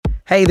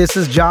Hey, this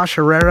is Josh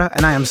Herrera,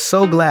 and I am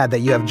so glad that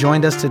you have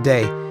joined us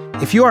today.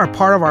 If you are a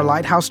part of our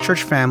Lighthouse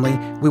Church family,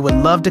 we would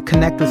love to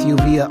connect with you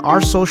via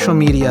our social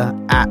media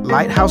at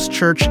Lighthouse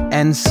Church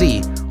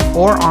NC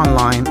or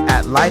online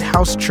at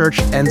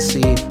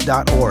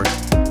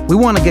lighthousechurchnc.org. We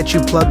want to get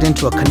you plugged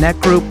into a connect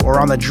group or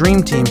on the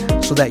dream team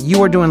so that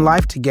you are doing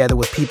life together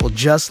with people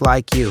just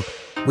like you.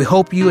 We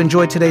hope you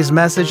enjoyed today's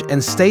message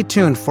and stay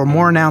tuned for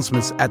more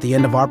announcements at the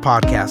end of our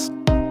podcast.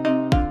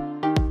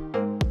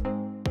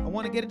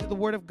 Get into the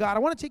Word of God. I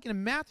want to take you to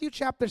Matthew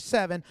chapter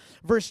 7,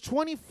 verse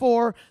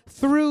 24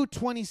 through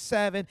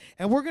 27,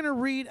 and we're going to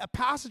read a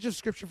passage of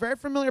Scripture, very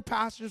familiar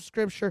passage of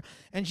Scripture,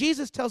 and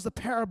Jesus tells the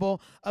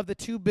parable of the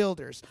two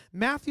builders.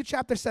 Matthew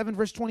chapter 7,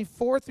 verse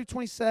 24 through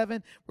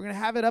 27, we're going to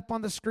have it up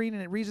on the screen,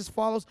 and it reads as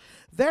follows.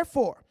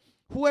 Therefore,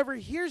 whoever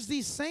hears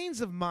these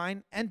sayings of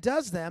mine and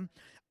does them,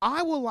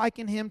 I will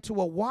liken him to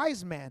a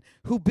wise man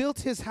who built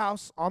his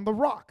house on the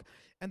rock.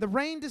 And the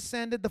rain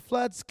descended, the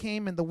floods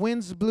came, and the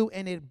winds blew,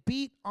 and it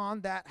beat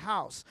on that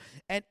house.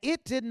 And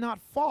it did not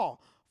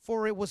fall,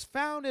 for it was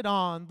founded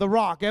on the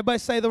rock. Everybody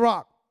say the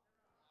rock.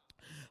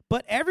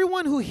 But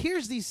everyone who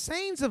hears these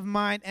sayings of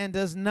mine and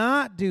does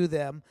not do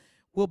them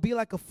will be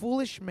like a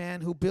foolish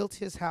man who built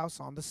his house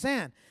on the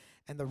sand.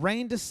 And the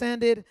rain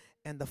descended,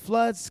 and the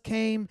floods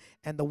came,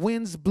 and the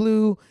winds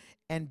blew,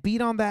 and beat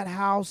on that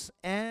house,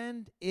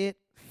 and it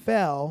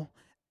fell,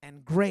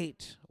 and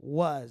great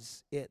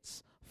was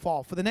its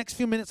fall. For the next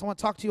few minutes, I want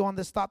to talk to you on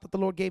this thought that the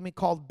Lord gave me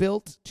called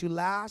built to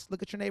last.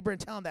 Look at your neighbor and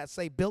tell him that.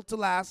 Say, built to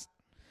last.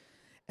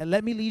 And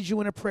let me lead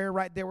you in a prayer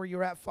right there where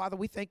you're at. Father,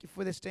 we thank you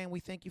for this day, and we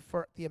thank you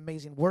for the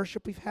amazing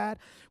worship we've had.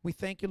 We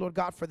thank you, Lord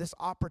God, for this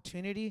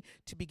opportunity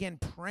to begin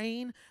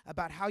praying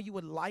about how you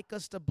would like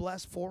us to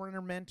bless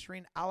Foreigner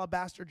Mentoring,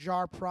 Alabaster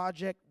Jar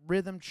Project,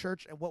 Rhythm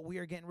Church, and what we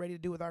are getting ready to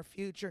do with our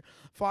future.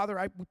 Father,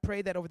 I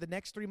pray that over the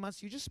next 3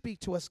 months, you just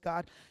speak to us,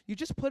 God. You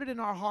just put it in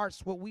our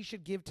hearts what we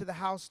should give to the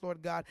house,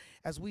 Lord God,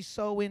 as we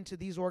sow into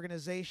these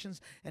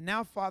organizations. And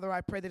now, Father, I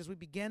pray that as we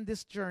begin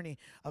this journey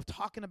of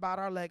talking about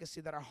our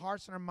legacy, that our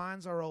hearts and our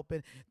minds are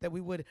open, that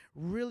we would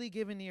really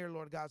give an ear,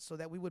 Lord God, so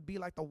that we would be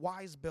like the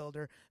wise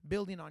builder,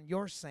 building on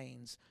your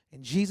sayings.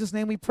 In Jesus'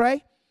 name we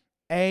pray.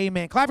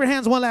 Amen. Clap your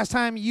hands one last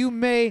time. You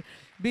may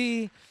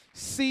be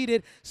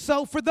seated.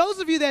 So for those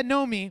of you that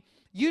know me,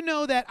 you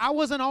know that I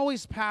wasn't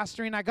always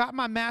pastoring. I got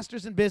my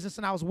master's in business,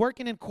 and I was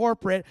working in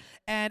corporate,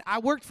 and I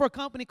worked for a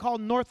company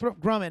called Northrop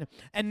Grumman.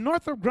 And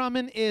Northrop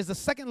Grumman is the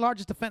second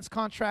largest defense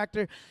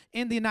contractor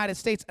in the United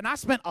States, and I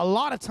spent a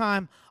lot of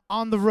time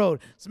on the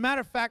road. As a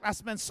matter of fact, I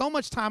spent so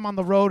much time on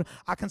the road,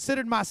 I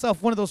considered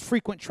myself one of those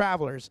frequent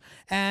travelers.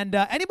 And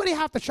anybody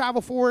have to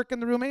travel for work in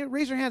the room?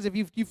 Raise your hands if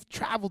you've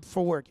traveled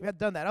for work. You have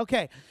done that.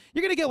 Okay,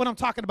 you're going to get what I'm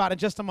talking about in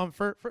just a moment.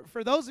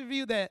 For those of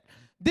you that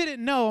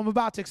didn't know, I'm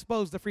about to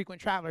expose the frequent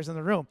travelers in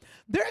the room.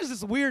 There is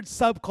this weird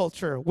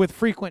subculture with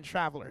frequent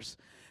travelers.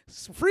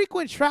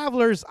 Frequent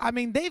travelers, I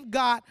mean, they've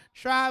got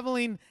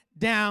traveling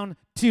down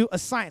to a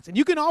science. And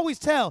you can always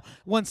tell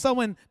when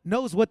someone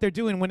knows what they're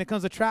doing when it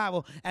comes to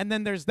travel, and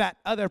then there's that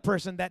other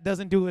person that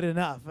doesn't do it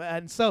enough.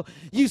 And so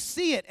you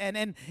see it,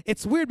 and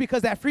it's weird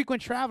because that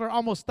frequent traveler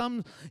almost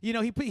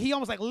he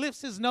almost like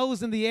lifts his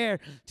nose in the air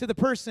to the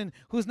person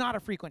who's not a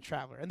frequent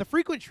traveler. And the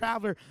frequent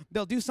traveler,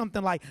 they'll do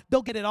something like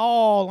they'll get it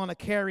all on a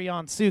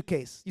carry-on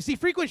suitcase. You see,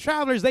 frequent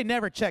travelers, they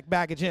never check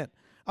baggage in.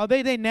 Oh,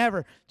 they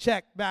never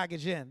check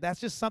baggage in.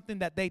 That's just something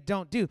that they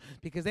don't do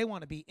because they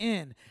want to be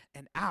in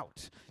and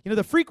out. You know,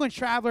 the frequent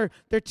traveler,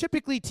 they're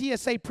typically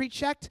TSA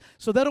pre-checked,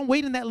 so they don't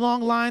wait in that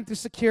long line through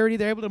security.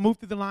 They're able to move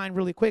through the line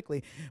really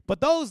quickly. But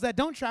those that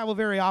don't travel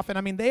very often,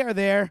 I mean, they are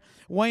there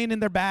weighing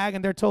in their bag,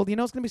 and they're told, you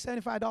know, it's going to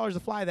be $75 to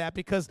fly that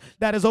because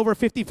that is over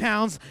 50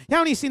 pounds. How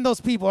many have seen those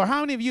people, or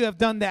how many of you have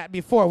done that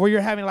before where you're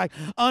having to, like,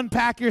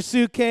 unpack your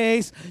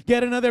suitcase,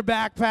 get another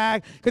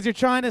backpack because you're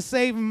trying to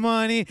save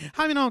money?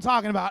 How many know what I'm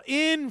talking about?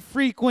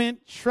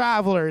 Infrequent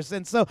travelers.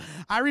 And so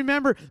I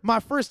remember my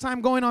first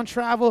time going on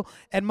travel,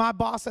 and my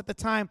boss at the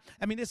time,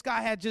 I mean, this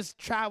guy had just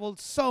traveled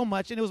so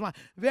much, and it was my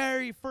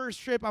very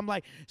first trip. I'm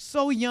like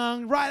so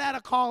young, right out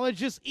of college,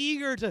 just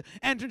eager to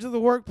enter into the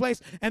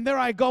workplace. And there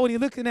I go, and he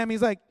looking at me,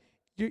 he's like,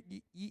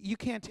 you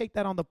can't take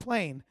that on the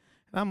plane.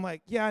 And I'm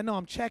like, yeah, I know,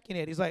 I'm checking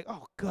it. He's like,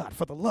 oh, God,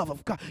 for the love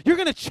of God, you're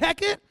going to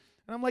check it?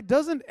 And I'm like,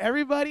 doesn't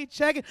everybody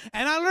check it?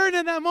 And I learned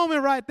in that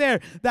moment right there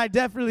that I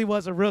definitely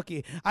was a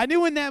rookie. I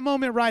knew in that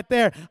moment right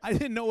there, I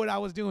didn't know what I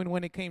was doing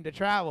when it came to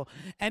travel.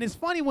 And it's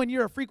funny when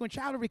you're a frequent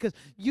traveler because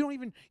you don't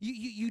even,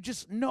 you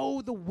just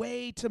know the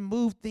way to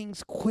move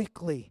things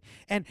quickly.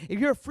 And if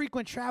you're a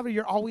frequent traveler,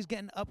 you're always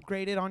getting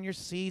upgraded on your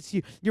seats.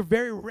 You're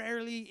very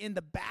rarely in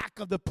the back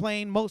of the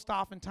plane. Most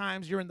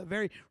oftentimes, you're in the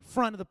very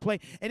front of the plane.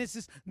 And it's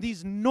just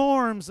these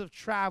norms of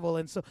travel.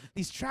 And so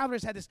these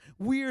travelers had this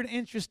weird,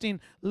 interesting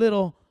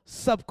little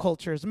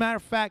subculture. As a matter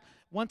of fact,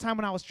 one time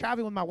when I was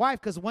traveling with my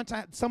wife, because one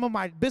time, some of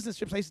my business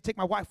trips, I used to take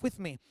my wife with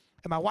me.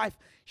 And my wife,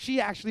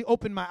 she actually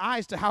opened my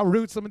eyes to how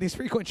rude some of these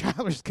frequent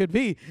travelers could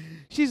be.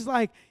 She's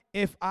like,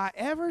 if I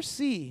ever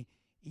see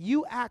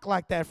You act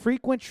like that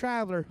frequent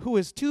traveler who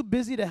is too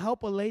busy to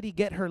help a lady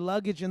get her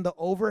luggage in the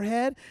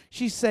overhead.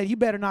 She said, you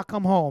better not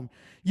come home.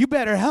 You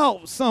better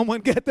help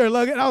someone get their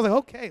luggage. I was like,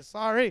 okay,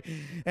 sorry.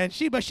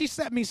 But she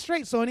set me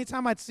straight. So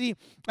anytime I'd see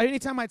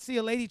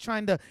a lady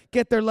trying to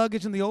get their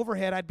luggage in the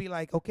overhead, I'd be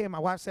like, okay, my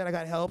wife said I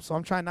got help, so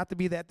I'm trying not to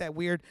be that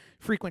weird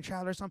frequent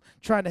traveler. So I'm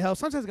trying to help.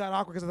 Sometimes it got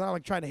awkward because I thought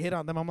like trying to hit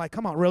on them. I'm like,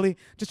 come on, really?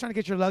 Just trying to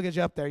get your luggage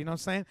up there. You know what I'm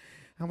saying?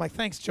 I'm like,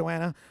 thanks,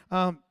 Joanna.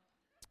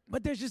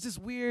 But there's just this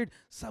weird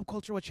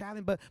subculture with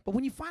traveling. But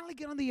when you finally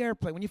get on the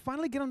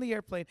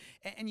airplane,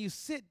 and you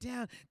sit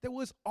down, there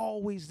was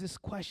always this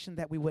question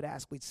that we would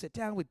ask. We'd sit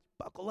down, we'd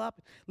buckle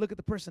up, look at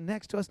the person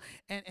next to us,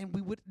 and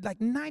we would, like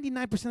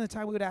 99% of the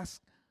time, we would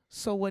ask,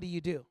 so what do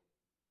you do?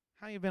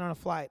 How you been on a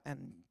flight?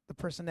 And the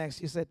person next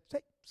to you said,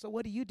 hey, so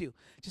what do you do?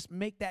 Just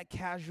make that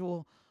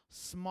casual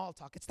small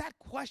talk. It's that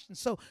question.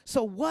 So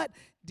what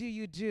do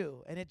you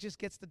do? And it just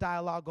gets the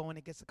dialogue going.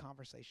 It gets the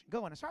conversation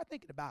going. I start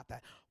thinking about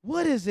that.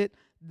 What is it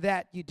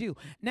that you do?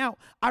 Now,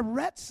 I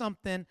read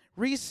something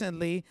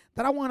recently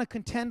that I want to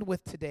contend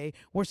with today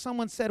where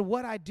someone said,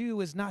 what I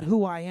do is not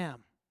who I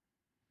am.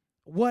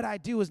 What I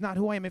do is not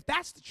who I am. If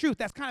that's the truth,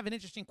 that's kind of an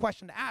interesting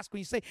question to ask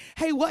when you say,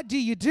 hey, what do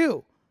you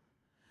do?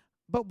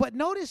 But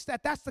notice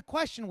that that's the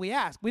question we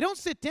ask. We don't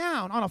sit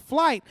down on a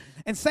flight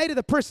and say to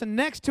the person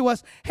next to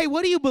us, hey,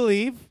 what do you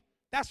believe?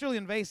 That's really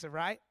invasive,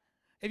 right?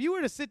 If you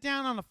were to sit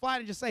down on a flight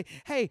and just say,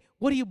 hey,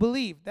 what do you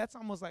believe? That's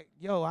almost like,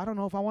 yo, I don't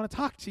know if I want to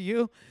talk to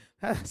you.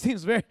 That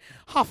seems very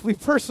awfully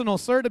personal,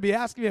 sir, to be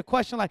asking me a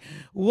question like,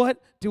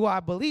 what do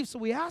I believe? So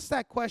we ask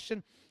that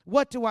question,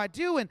 what do I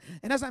do? And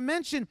as I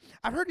mentioned,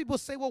 I've heard people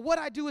say, well, what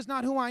I do is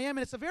not who I am.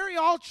 And it's a very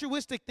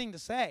altruistic thing to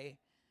say.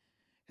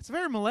 It's a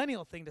very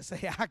millennial thing to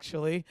say,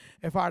 actually,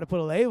 if I were to put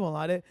a label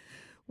on it.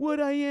 What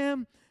I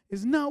am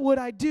is not what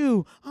I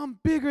do. I'm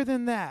bigger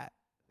than that.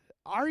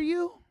 Are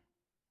you?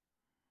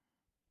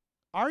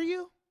 Are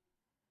you?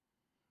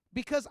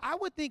 Because I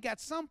would think at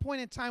some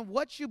point in time,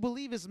 what you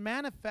believe is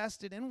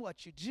manifested in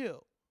what you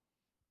do.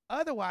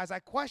 Otherwise, I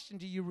question,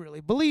 do you really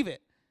believe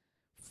it?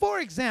 For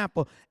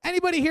example,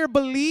 anybody here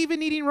believe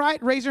in eating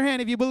right? Raise your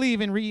hand if you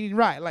believe in eating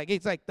right. Like,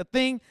 it's like the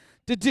thing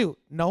to do.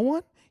 No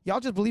one? Y'all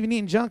just believe in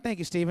eating junk? Thank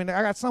you, Stephen.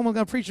 I got someone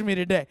going to preach for me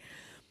today.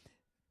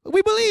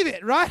 We believe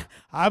it, right?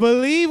 I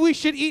believe we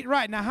should eat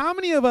right. Now, how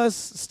many of us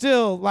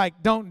still,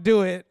 like, don't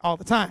do it all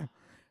the time?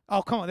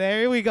 Oh, come on.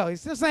 There we go. You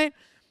see what I'm saying?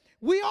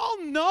 We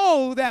all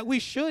know that we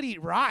should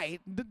eat right.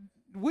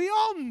 We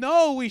all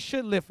know we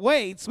should lift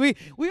weights. We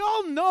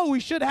all know we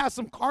should have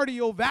some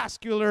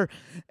cardiovascular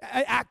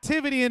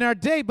activity in our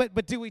day,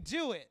 but do we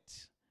do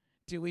it?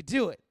 Do we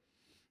do it?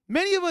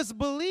 Many of us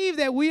believe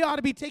that we ought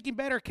to be taking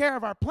better care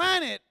of our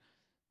planet,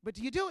 but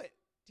do you do it?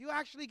 Do you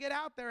actually get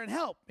out there and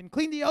help and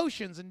clean the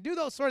oceans and do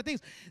those sort of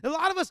things? A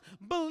lot of us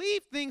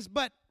believe things,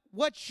 but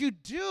what you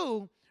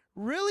do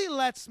really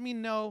lets me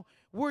know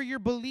where your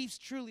beliefs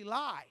truly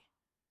lie.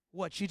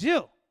 What you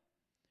do.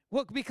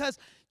 Well, because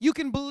you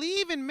can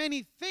believe in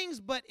many things,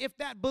 but if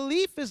that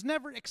belief is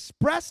never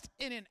expressed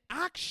in an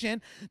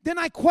action, then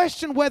I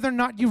question whether or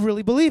not you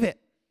really believe it.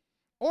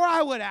 Or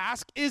I would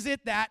ask, is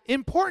it that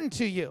important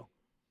to you?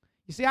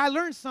 You see, I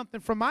learned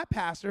something from my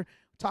pastor,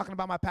 talking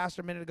about my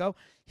pastor a minute ago.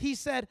 He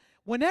said,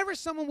 whenever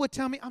someone would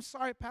tell me, I'm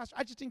sorry, Pastor,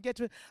 I just didn't get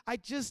to it. I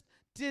just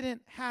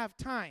didn't have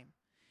time.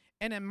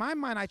 And in my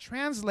mind, I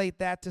translate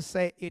that to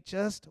say, it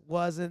just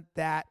wasn't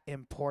that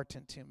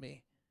important to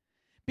me.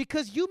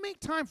 Because you make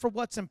time for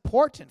what's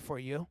important for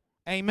you.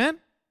 Amen?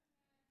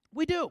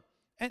 We do.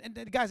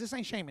 And guys, this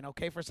ain't shaming,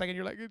 okay? For a second,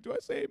 you're like, do I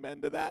say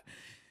amen to that?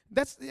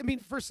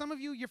 For some of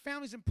you, your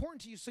family's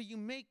important to you, so you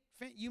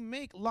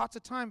make lots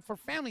of time for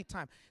family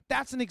time.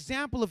 That's an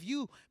example of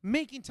you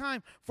making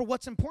time for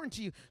what's important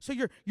to you. So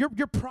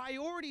your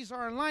priorities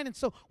are aligned. And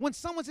so when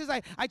someone says,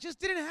 I just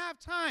didn't have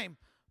time,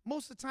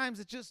 most of the times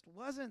it just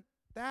wasn't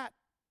that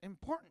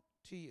important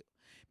to you.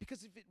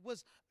 Because if it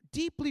was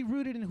deeply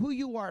rooted in who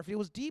you are, if it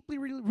was deeply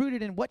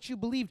rooted in what you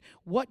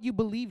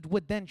believed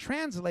would then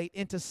translate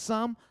into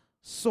some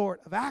sort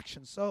of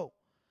action. So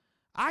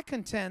I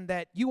contend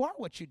that you are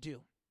what you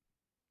do.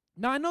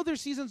 Now, I know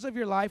there's seasons of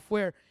your life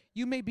where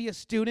you may be a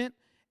student,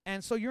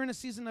 and so you're in a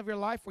season of your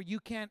life where you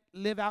can't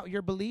live out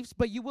your beliefs,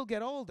 but you will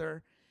get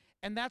older.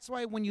 And that's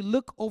why when you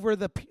look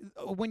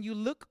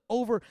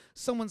over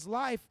someone's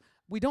life,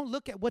 we don't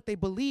look at what they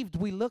believed,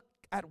 we look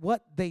at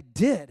what they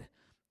did,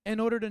 in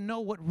order to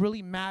know what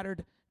really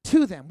mattered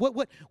to them,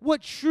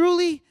 what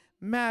truly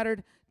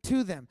mattered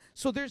to them.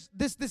 So there's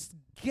this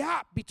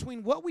gap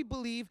between what we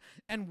believe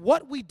and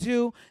what we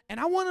do, and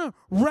I want to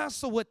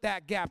wrestle with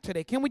that gap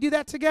today. Can we do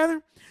that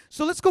together?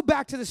 So let's go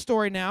back to the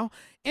story now.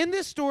 In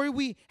this story,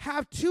 we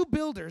have two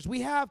builders.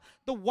 We have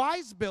the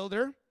wise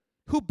builder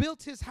who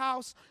built his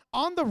house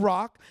on the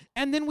rock,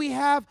 and then we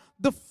have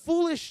the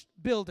foolish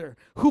builder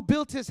who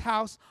built his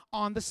house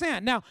on the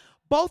sand. Now,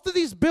 both of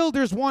these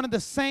builders wanted the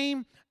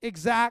same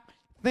exact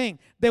thing.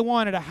 They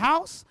wanted a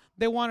house.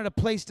 They wanted a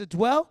place to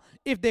dwell.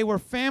 If they were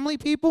family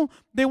people,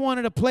 they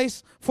wanted a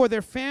place for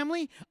their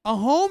family. A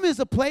home is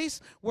a place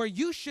where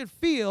you should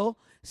feel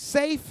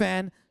safe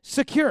and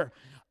secure.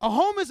 A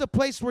home is a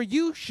place where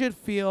you should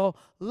feel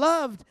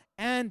loved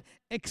and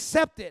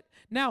accepted.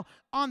 Now,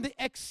 on the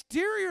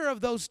exterior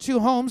of those two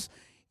homes,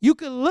 you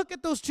could look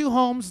at those two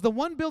homes, the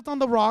one built on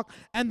the rock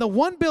and the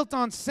one built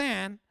on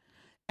sand,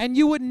 and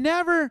you would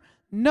never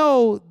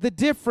know the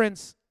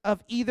difference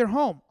of either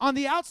home. On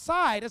the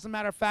outside, as a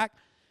matter of fact,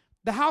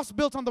 the house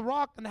built on the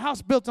rock and the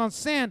house built on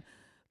sand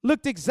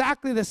looked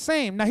exactly the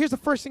same. Now, here's the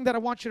first thing that I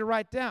want you to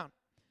write down.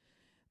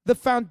 The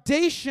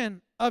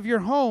foundation of your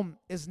home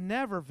is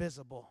never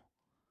visible.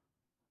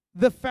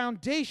 The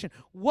foundation,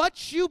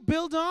 what you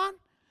build on,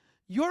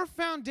 your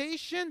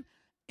foundation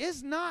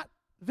is not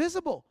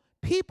visible.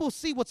 People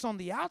see what's on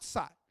the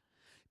outside.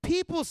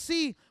 People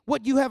see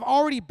what you have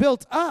already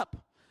built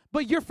up,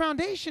 but your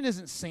foundation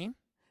isn't seen.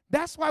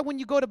 That's why when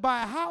you go to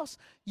buy a house,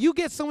 you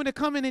get someone to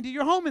come in and do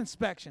your home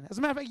inspection. As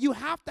a matter of fact, you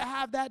have to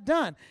have that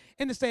done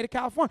in the state of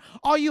California.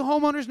 All you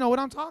homeowners know what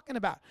I'm talking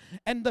about.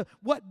 And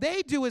what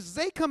they do is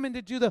they come in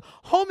to do the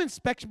home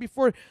inspection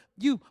before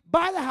you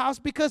buy the house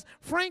because,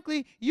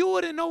 frankly, you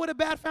wouldn't know what a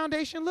bad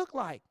foundation looked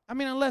like. I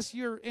mean, unless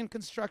you're in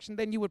construction,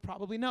 then you would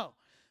probably know.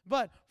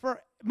 But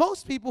for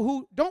most people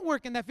who don't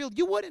work in that field,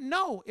 you wouldn't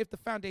know if the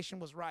foundation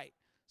was right.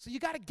 So you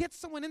got to get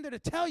someone in there to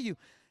tell you,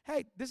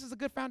 hey, this is a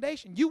good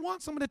foundation. You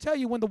want someone to tell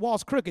you when the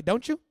wall's crooked,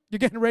 don't you? You're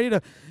getting ready to,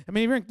 I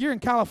mean, you're in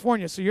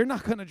California, so you're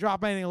not going to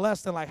drop anything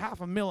less than like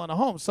 $500,000 on a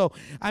home. So,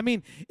 I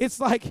mean, it's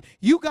like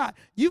you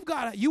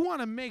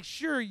want to make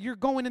sure you're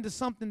going into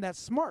something that's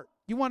smart.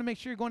 You want to make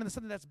sure you're going into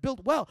something that's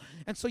built well.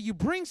 And so you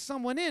bring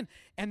someone in,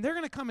 and they're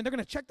going to come and they're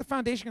going to check the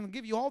foundation and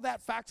give you all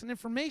that facts and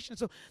information.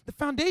 So the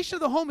foundation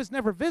of the home is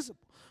never visible.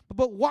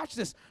 But watch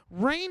this.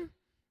 Rain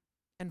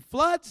and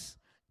floods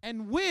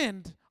and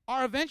wind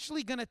are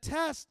eventually going to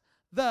test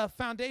the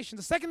foundation.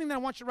 The second thing that I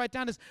want you to write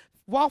down is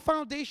while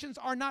foundations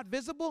are not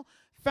visible,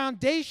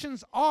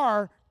 foundations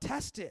are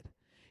tested.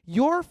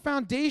 Your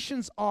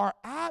foundations are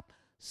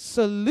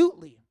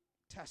absolutely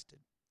tested.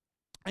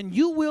 And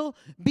you will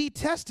be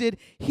tested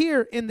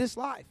here in this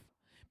life.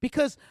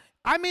 Because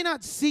I may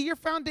not see your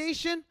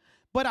foundation,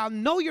 but I'll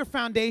know your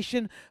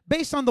foundation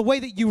based on the way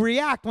that you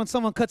react when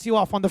someone cuts you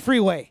off on the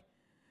freeway.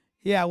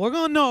 Yeah, we're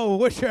going to know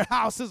what your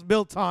house is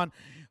built on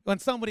when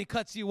somebody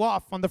cuts you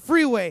off on the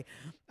freeway.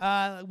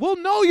 We'll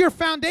know your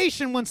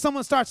foundation when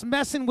someone starts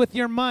messing with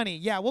your money.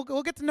 Yeah,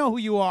 we'll get to know who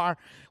you are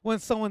when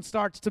someone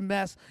starts to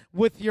mess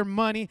with your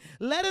money.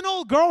 Let an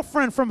old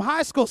girlfriend from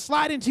high school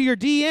slide into your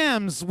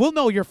DMs. We'll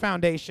know your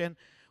foundation.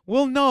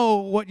 We'll know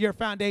what your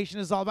foundation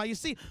is all about. You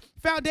see,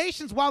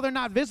 foundations, while they're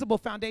not visible,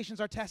 foundations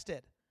are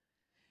tested.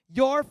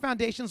 Your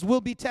foundations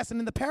will be tested.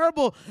 In the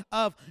parable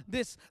of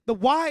the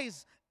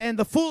wise and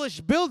the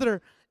foolish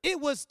builder, it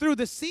was through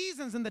the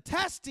seasons and the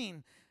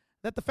testing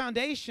that the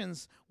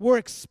foundations were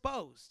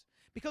exposed.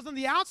 Because on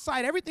the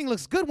outside, everything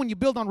looks good when you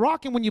build on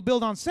rock and when you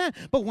build on sand.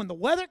 But when the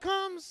weather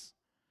comes,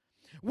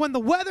 when the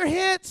weather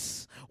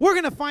hits, we're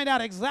going to find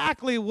out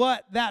exactly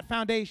what that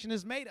foundation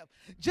is made of.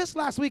 Just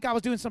last week, I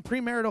was doing some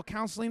premarital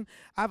counseling.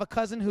 I have a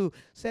cousin who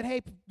said,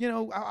 hey,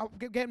 I'll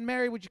get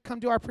married. Would you come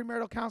do our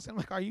premarital counseling? I'm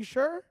like, are you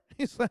sure?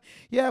 He's like,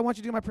 yeah, I want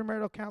you to do my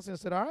premarital counseling. I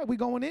said, all right, we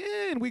going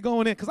in.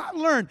 Because I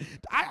learned,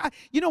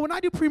 when I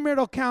do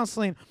premarital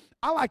counseling,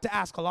 I like to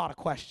ask a lot of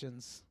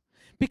questions.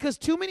 Because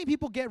too many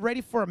people get ready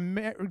for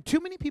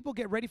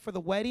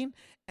the wedding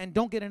and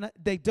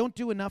they don't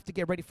do enough to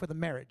get ready for the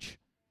marriage.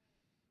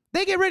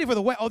 They get ready for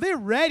the wedding. Oh, they're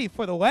ready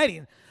for the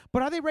wedding.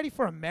 But are they ready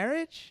for a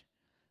marriage?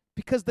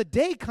 Because the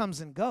day comes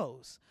and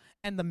goes,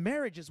 and the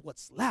marriage is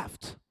what's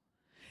left.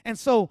 And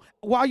so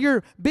while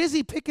you're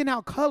busy picking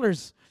out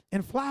colors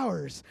and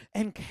flowers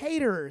and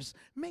caterers,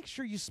 make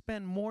sure you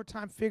spend more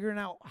time figuring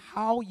out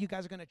how you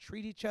guys are going to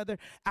treat each other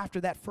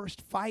after that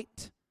first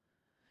fight.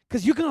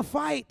 Because you're going to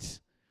fight.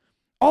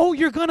 Oh,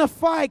 you're going to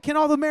fight. Can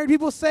all the married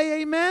people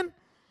say amen?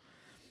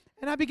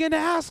 And I began to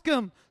ask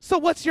them, so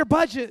what's your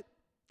budget?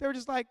 They were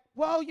just like,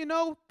 well,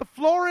 the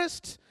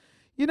florist,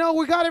 we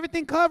got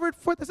everything covered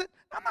for this.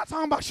 I'm not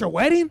talking about your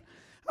wedding.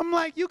 I'm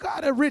like, you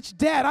got a rich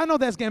dad. I know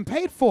that's getting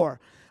paid for.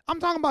 I'm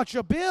talking about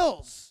your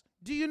bills.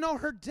 Do you know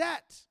her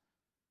debt?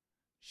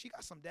 She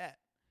got some debt.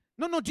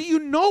 No, do you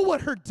know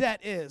what her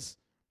debt is?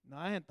 No,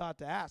 I hadn't thought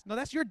to ask. No,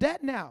 that's your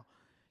debt now.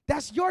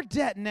 That's your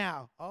debt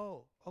now.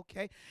 Oh,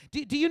 okay.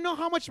 Do you know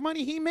how much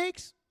money he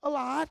makes? A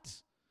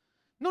lot.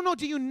 No,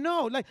 do you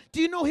know?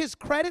 Do you know his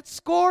credit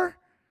score?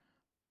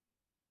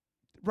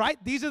 Right?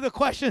 These are the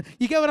questions.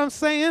 You get what I'm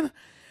saying?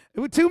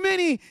 Too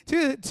many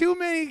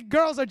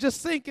girls are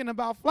just thinking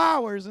about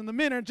flowers, and the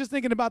men are just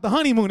thinking about the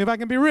honeymoon, if I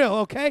can be real,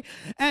 okay?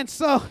 And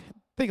so,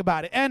 think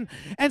about it. And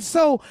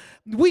so,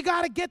 we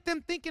got to get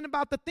them thinking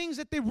about the things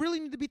that they really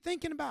need to be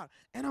thinking about.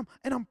 And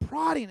I'm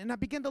prodding, and I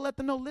begin to let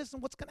them know,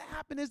 listen, what's going to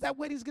happen is that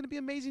wedding's going to be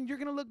amazing. You're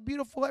going to look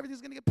beautiful. Everything's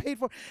going to get paid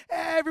for.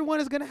 Everyone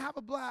is going to have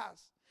a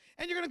blast.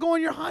 And you're going to go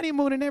on your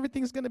honeymoon, and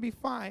everything's going to be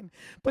fine.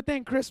 But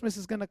then Christmas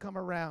is going to come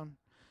around,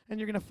 and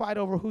you're going to fight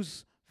over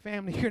whose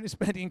family you're going to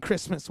spend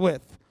Christmas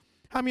with.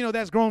 How many know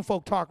that's grown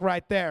folk talk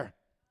right there?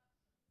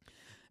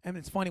 And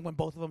it's funny when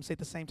both of them say at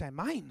the same time,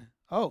 mine.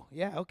 Oh,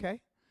 yeah,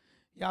 okay.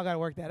 Y'all got to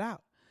work that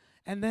out.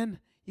 And then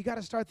you got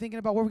to start thinking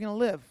about where we're going to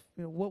live.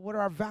 what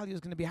are our values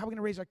going to be? How are we going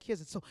to raise our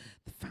kids? And so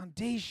the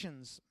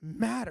foundations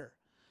matter.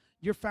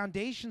 Your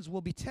foundations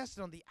will be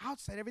tested on the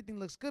outside. Everything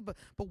looks good, but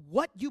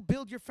what you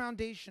build your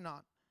foundation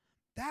on,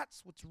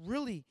 that's what's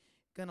really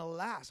going to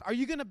last. Are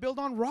you going to build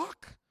on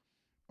rock,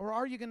 or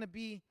are you going to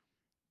be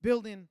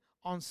building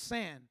on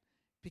sand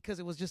because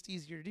it was just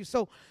easier to do?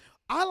 So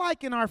I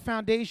liken our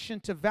foundation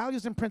to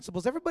values and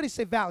principles. Everybody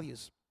say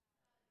values.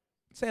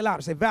 Say it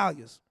louder. Say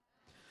values.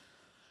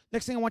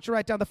 Next thing I want you to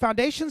write down, the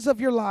foundations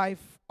of your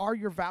life are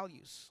your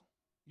values,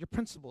 your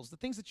principles, the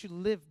things that you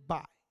live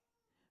by.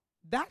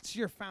 That's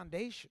your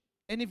foundation.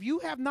 And if you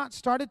have not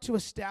started to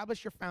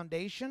establish your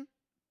foundation,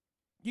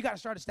 you got to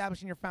start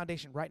establishing your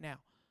foundation right now.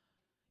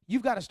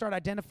 You've got to start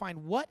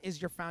identifying what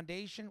is your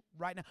foundation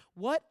right now.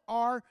 What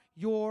are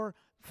your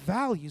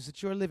values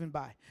that you're living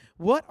by?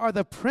 What are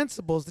the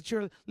principles that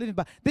you're living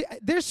by?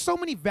 There's so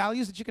many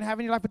values that you can have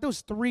in your life, but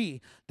those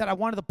three that I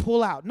wanted to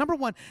pull out. Number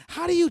one,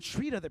 how do you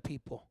treat other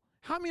people?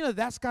 How many of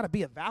that's got to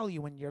be a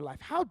value in your life?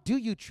 How do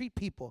you treat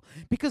people?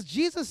 Because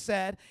Jesus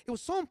said, it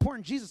was so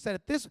important, Jesus said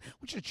it this, I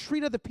want you to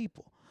treat other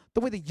people the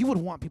way that you would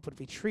want people to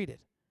be treated.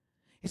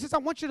 He says, I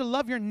want you to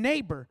love your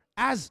neighbor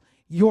as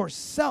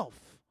yourself.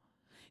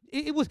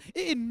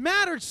 It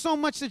mattered so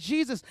much to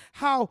Jesus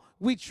how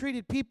we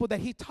treated people that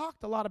he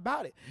talked a lot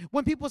about it.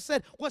 When people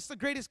said, what's the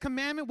greatest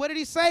commandment? What did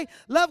he say?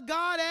 Love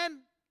God and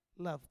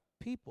love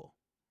people.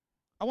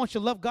 I want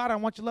you to love God. I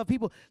want you to love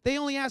people. They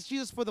only asked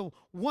Jesus for the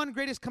one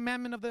greatest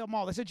commandment of them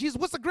all. They said, Jesus,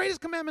 what's the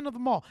greatest commandment of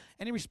them all?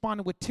 And he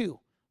responded with two.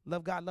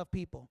 Love God, love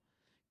people.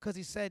 Because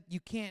he said, you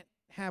can't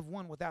have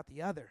one without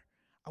the other.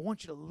 I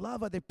want you to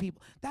love other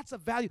people. That's a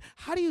value.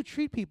 How do you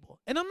treat people?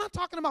 And I'm not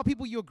talking about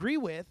people you agree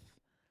with.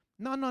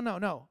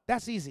 No.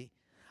 That's easy.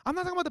 I'm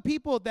not talking about the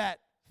people that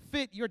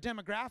fit your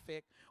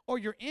demographic or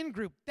your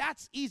in-group.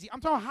 That's easy.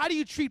 I'm talking about how do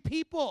you treat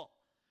people?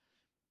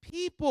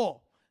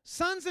 People.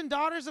 Sons and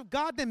daughters of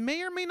God that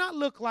may or may not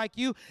look like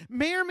you,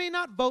 may or may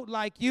not vote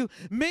like you,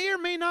 may or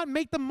may not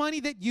make the money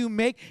that you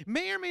make,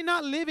 may or may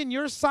not live in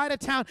your side of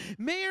town,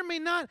 may or may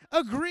not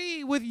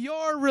agree with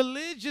your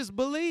religious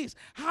beliefs.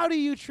 How do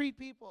you treat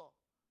people?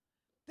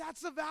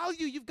 That's a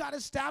value you've got to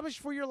establish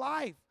for your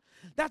life.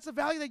 That's a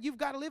value that you've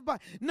got to live by.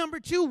 Number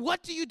two,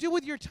 what do you do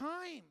with your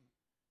time?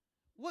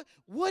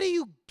 What do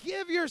you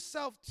give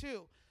yourself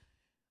to?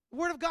 The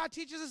Word of God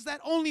teaches us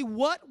that only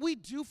what we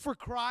do for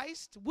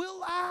Christ will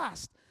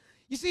last.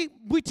 You see,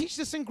 we teach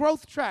this in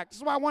Growth Track. This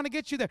is why I want to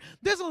get you there.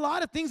 There's a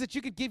lot of things that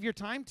you could give your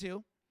time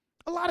to.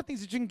 A lot of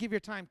things that you can give your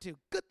time to.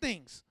 Good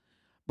things.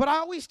 But I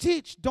always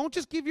teach, don't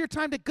just give your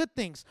time to good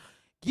things.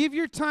 Give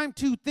your time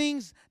to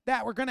things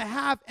that are going to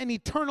have an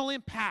eternal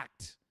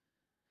impact.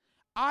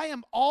 I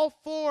am all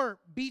for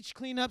beach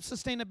cleanup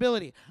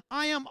sustainability.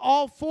 I am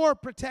all for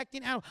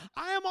protecting animals.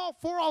 I am all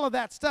for all of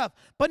that stuff.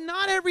 But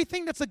not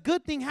everything that's a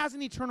good thing has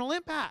an eternal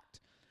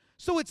impact.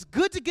 So it's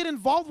good to get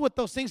involved with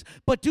those things,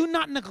 but do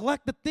not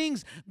neglect the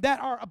things that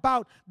are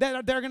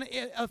going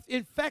to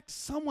affect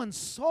someone's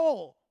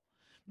soul.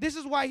 This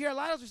is why here at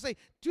Lighthouse we say,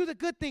 do the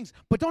good things,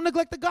 but don't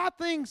neglect the God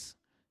things.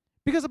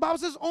 Because the Bible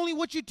says only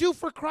what you do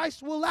for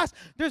Christ will last.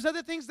 There's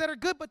other things that are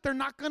good, but they're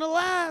not going to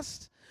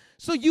last.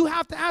 So you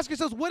have to ask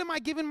yourselves, what am I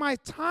giving my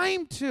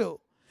time to?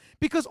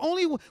 Because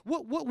only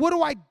what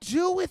do I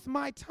do with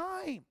my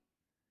time?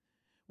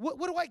 What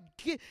do I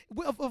get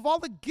of all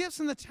the gifts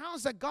and the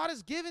talents that God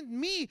has given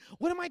me?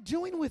 What am I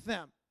doing with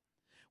them?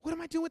 What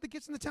am I doing with the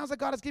gifts and the talents that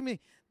God has given me?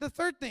 The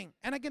third thing,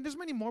 and again, there's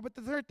many more, but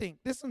the third thing,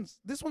 this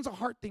one's a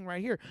heart thing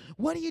right here.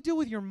 What do you do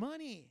with your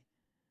money?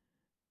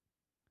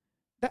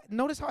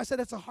 Notice how I said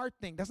that's a heart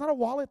thing. That's not a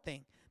wallet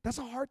thing. That's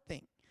a heart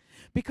thing.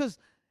 Because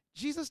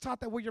Jesus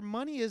taught that where your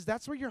money is,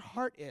 that's where your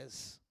heart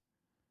is.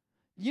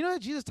 You know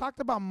that Jesus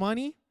talked about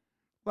money?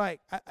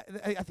 Like,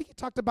 I think he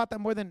talked about that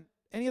more than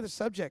any other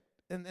subject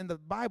in the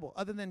Bible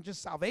other than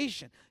just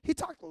salvation. He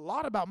talked a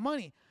lot about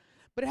money.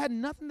 But it had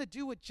nothing to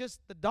do with just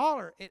the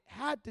dollar. It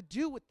had to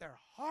do with their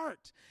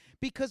heart.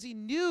 Because he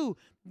knew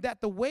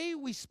that the way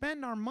we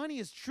spend our money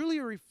is truly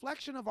a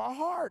reflection of our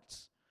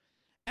hearts.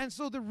 And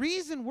so the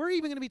reason we're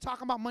even going to be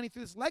talking about money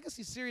through this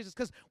legacy series is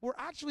because we're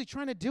actually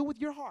trying to deal with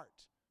your heart.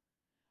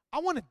 I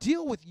want to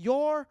deal with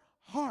your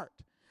heart.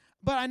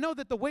 But I know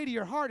that the way to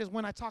your heart is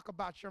when I talk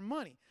about your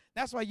money.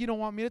 That's why you don't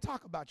want me to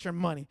talk about your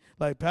money.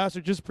 Like,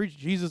 Pastor, just preach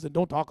Jesus and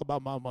don't talk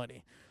about my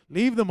money.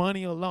 Leave the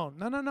money alone.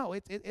 No.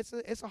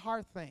 It's a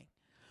hard thing.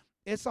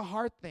 It's a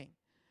hard thing.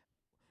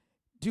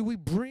 Do we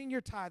bring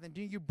your tithe and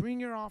do you bring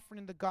your offering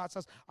into God's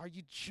house? Are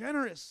you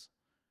generous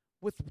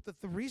with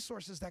the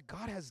resources that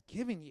God has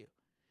given you?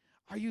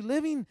 Are you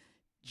living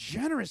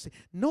generously?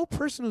 No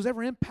person who's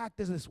ever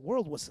impacted this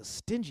world was a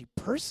stingy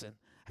person.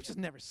 I've just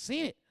never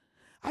seen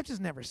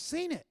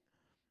it.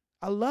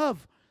 I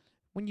love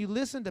when you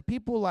listen to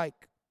people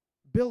like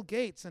Bill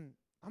Gates, and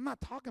I'm not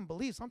talking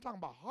beliefs, I'm talking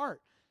about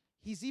heart.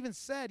 He's even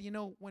said, you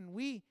know, when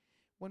we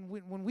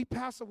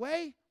pass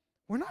away,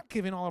 we're not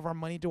giving all of our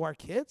money to our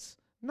kids.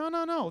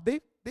 No.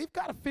 They've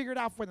got to figure it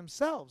out for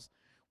themselves.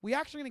 We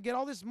actually going to get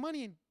all this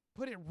money and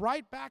put it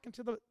right back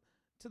into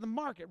the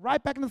market,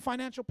 right back into the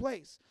financial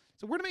place.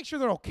 So we're going to make sure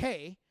they're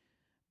okay,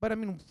 But I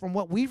mean, from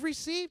what we've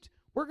received,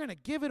 we're going to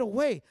give it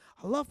away.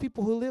 I love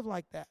people who live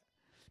like that,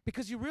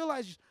 because you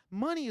realize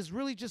money is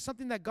really just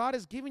something that God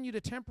has given you to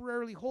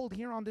temporarily hold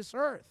here on this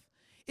earth.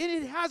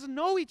 It has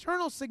no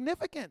eternal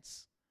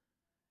significance.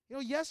 You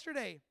know,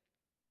 yesterday,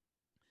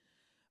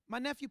 my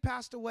nephew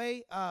passed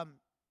away on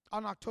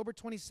October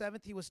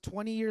 27th. He was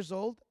 20 years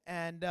old,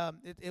 and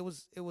it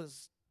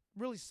was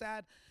really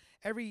sad.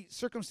 Every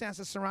circumstance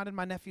that surrounded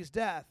my nephew's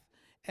death.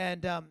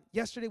 And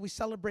yesterday we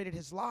celebrated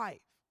his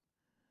life.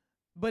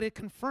 But it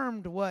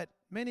confirmed what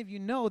many of you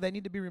know that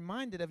need to be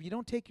reminded of. You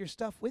don't take your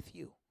stuff with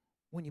you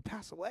when you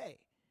pass away.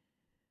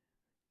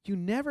 You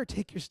never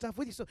take your stuff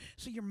with you. So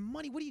your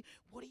money, what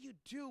do you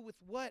do with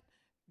what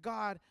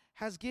God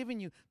has given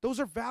you? Those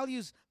are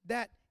values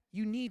that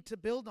you need to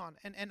build on.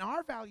 And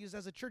our values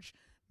as a church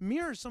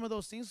mirror some of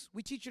those things.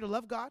 We teach you to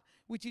love God.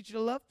 We teach you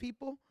to love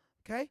people.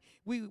 Okay?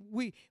 We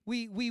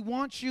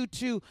want you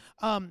to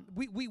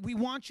we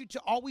want you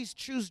to always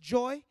choose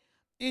joy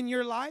in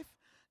your life.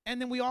 And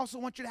then we also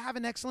want you to have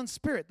an excellent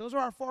spirit. Those are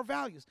our 4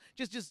 values.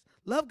 Just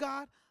love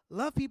God,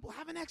 love people,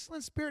 have an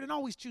excellent spirit, and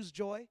always choose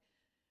joy.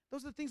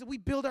 Those are the things that we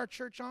build our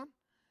church on.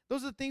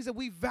 Those are the things that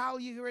we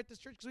value here at this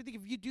church, because we think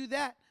if you do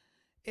that,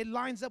 it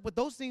lines up with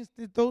those things,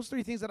 those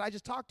 3 things that I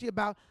just talked to you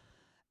about.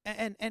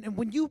 And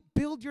when you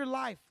build your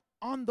life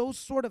on those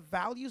sort of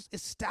values,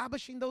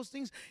 establishing those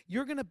things,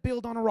 you're going to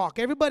build on a rock.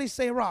 Everybody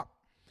say rock.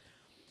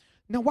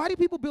 Now, why do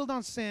people build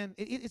on sin?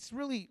 It's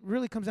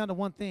really comes down to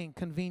one thing: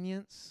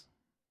 convenience.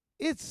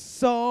 It's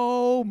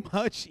so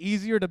much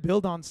easier to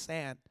build on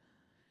sand.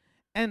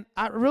 And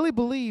I really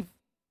believe,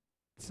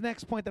 it's the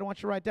next point that I want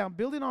you to write down,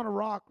 building on a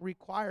rock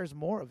requires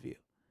more of you.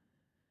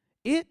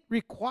 It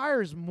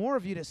requires more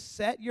of you to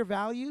set your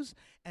values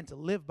and to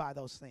live by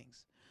those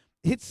things.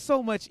 It's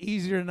so much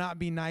easier to not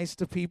be nice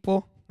to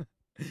people.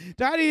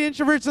 Do I have any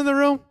introverts in the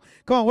room?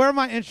 Come on, where are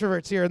my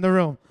introverts here in the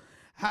room?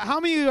 How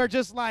many of you are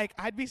just like,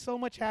 I'd be so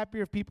much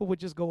happier if people would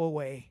just go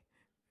away?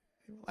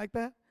 Like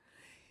that?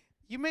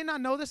 You may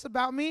not know this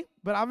about me,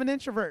 but I'm an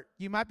introvert.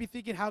 You might be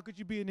thinking, how could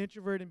you be an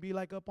introvert and be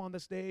like up on the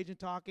stage and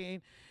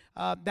talking?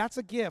 That's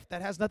a gift.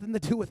 That has nothing to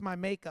do with my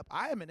makeup.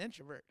 I am an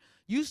introvert.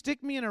 You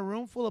stick me in a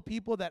room full of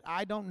people that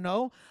I don't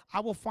know, I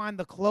will find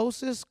the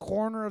closest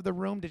corner of the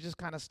room to just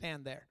kind of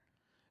stand there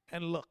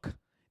and look.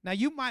 Now,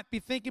 you might be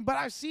thinking, but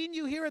I've seen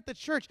you here at the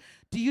church.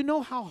 Do you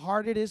know how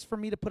hard it is for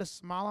me to put a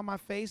smile on my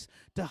face,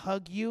 to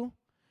hug you,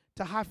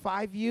 to high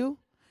five you,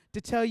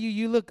 to tell you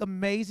you look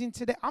amazing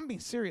today? I'm being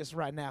serious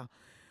right now.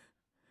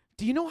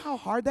 Do you know how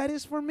hard that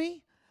is for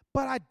me?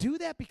 But I do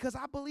that because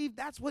I believe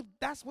that's what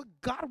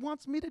God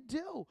wants me to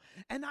do.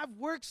 And I've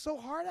worked so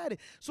hard at it.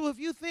 So if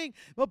you think,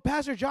 well,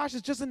 Pastor Josh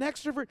is just an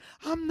extrovert,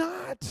 I'm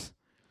not.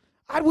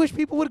 I wish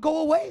people would go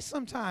away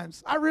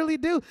sometimes. I really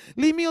do.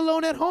 Leave me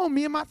alone at home.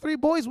 Me and my 3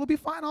 boys will be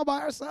fine all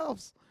by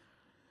ourselves.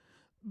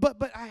 But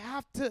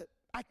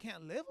I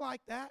can't live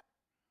like that.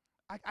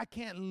 I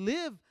can't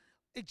live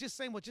just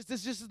saying, well,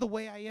 this is the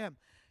way I am.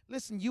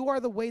 Listen, you are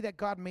the way that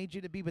God made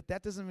you to be, but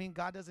that doesn't mean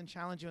God doesn't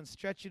challenge you and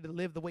stretch you to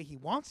live the way he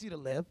wants you to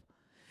live.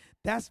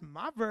 That's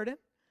my burden.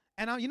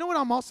 And you know what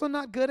I'm also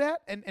not good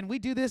at? And we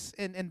do this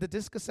in the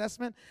DISC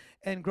assessment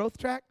and growth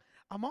track.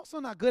 I'm also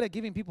not good at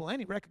giving people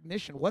any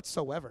recognition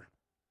whatsoever.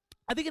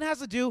 I think it has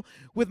to do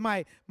with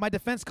my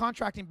defense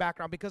contracting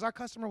background, because our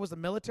customer was the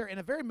military in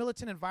a very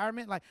militant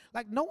environment. Like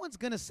no one's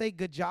going to say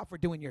good job for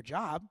doing your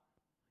job.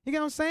 You get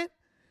what I'm saying?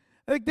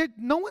 Like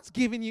no one's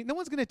going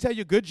to tell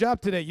you good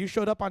job today. You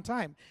showed up on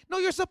time. No,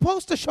 you're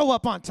supposed to show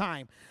up on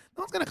time.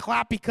 No one's going to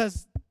clap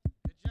because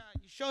good job,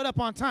 you showed up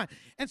on time.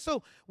 And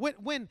so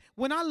when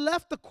I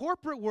left the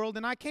corporate world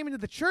and I came into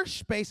the church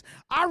space,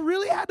 I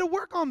really had to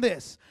work on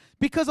this,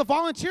 because a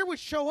volunteer would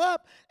show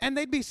up and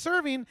they'd be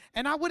serving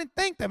and I wouldn't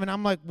thank them. And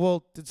I'm like,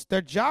 well, it's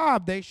their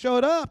job. They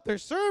showed up. They're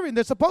serving.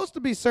 They're supposed to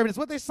be serving. It's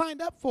what they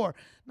signed up for.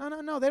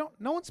 No. They don't.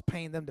 No one's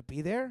paying them to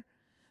be there.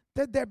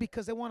 They're there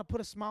because they want to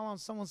put a smile on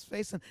someone's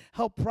face and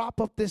help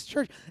prop up this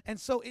church. And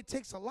so it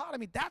takes a lot. I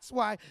mean, that's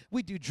why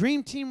we do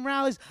dream team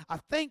rallies. I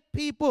thank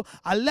people.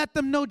 I let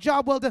them know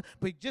job well done.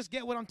 But just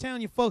get what I'm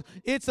telling you, folks.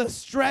 It's a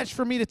stretch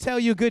for me to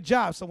tell you good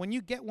job. So when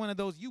you get one of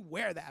those, you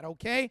wear that,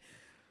 okay?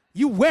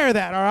 You wear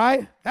that, all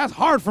right? That's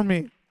hard for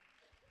me.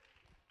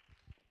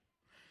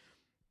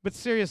 But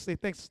seriously,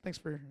 thanks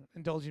for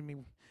indulging me.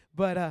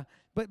 But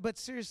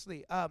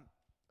seriously,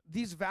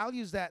 these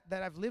values that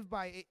I've lived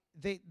by,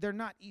 they're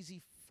not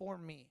easy for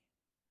me.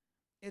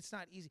 It's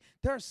not easy.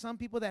 There are some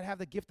people that have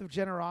the gift of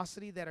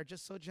generosity that are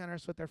just so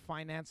generous with their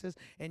finances,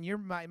 and you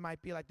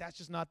might be like, that's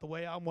just not the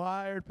way I'm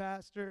wired,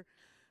 Pastor.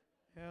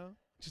 You know,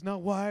 just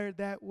not wired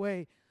that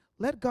way.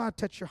 Let God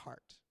touch your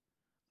heart.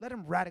 Let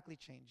him radically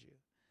change you.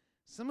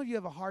 Some of you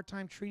have a hard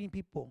time treating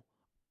people,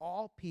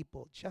 all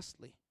people,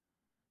 justly,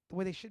 the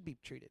way they should be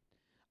treated.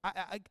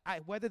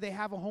 Whether they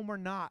have a home or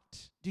not,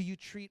 do you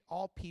treat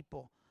all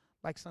people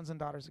like sons and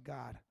daughters of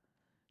God?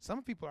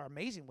 Some people are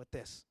amazing with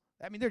this.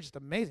 I mean, they're just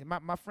amazing.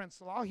 My friend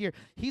Salah here,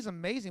 he's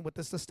amazing with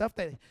this. The stuff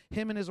that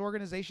him and his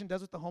organization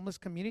does with the homeless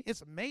community,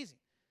 it's amazing.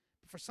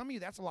 But for some of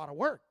you, that's a lot of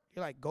work.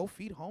 You're like, go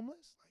feed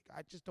homeless? Like,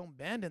 I just don't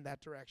bend in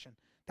that direction.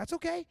 That's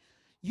okay.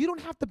 you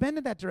don't have to bend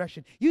in that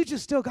direction. You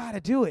just still got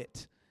to do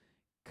it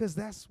because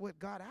that's what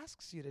God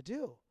asks you to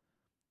do.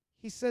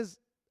 He says,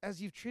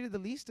 as you've treated the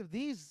least of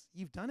these,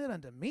 you've done it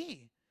unto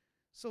me.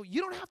 So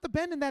you don't have to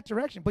bend in that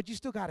direction, but you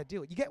still got to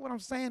do it. You get what I'm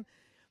saying?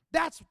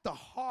 That's the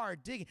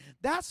hard digging.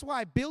 That's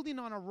why building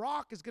on a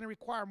rock is going to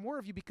require more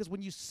of you, because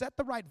when you set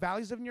the right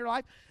values in your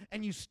life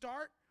and you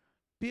start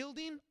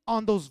building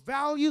on those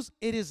values,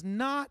 it is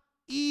not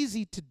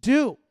easy to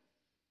do.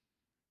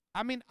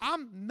 I mean,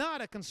 I'm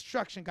not a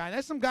construction guy.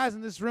 There's some guys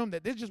in this room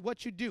that this is just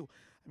what you do.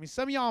 I mean,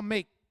 some of y'all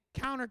make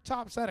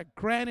countertops out of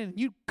granite and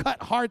you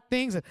cut hard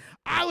things, and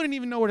I wouldn't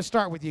even know where to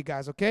start with you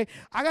guys, okay?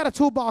 I got a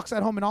toolbox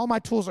at home and all my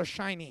tools are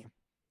shiny.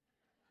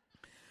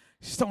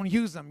 Just don't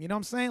use them, you know what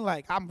I'm saying?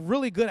 Like, I'm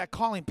really good at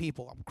calling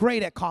people. I'm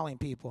great at calling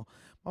people.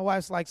 My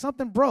wife's like,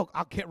 something broke.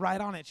 I'll get right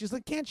on it. She's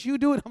like, can't you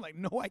do it? I'm like,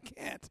 no, I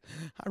can't.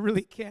 I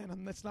really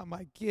can't. That's not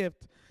my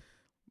gift.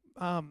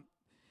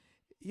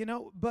 You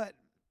know, but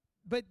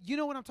you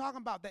know what I'm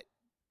talking about, that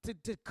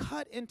to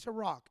cut into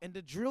rock and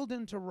to drill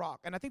into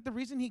rock. And I think the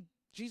reason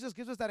Jesus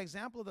gives us that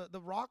example of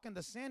the rock and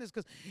the sand is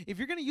because if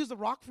you're going to use the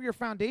rock for your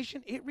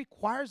foundation, it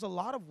requires a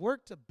lot of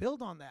work to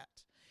build on that.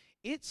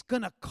 It's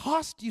going to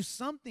cost you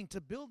something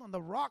to build on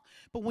the rock.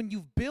 But when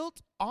you've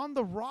built on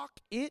the rock,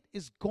 it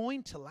is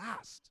going to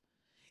last.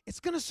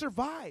 It's going to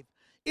survive.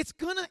 It's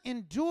going to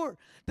endure.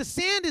 The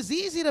sand is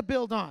easy to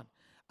build on.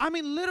 I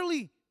mean,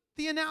 literally,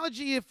 the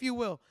analogy, if you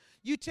will.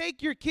 You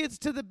take your kids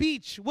to the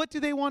beach. What do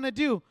they want to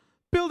do?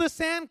 Build a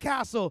sand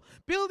castle.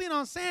 Building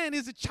on sand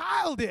is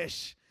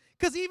childish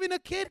because even a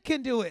kid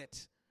can do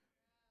it.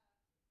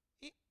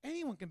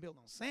 Anyone can build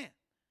on sand.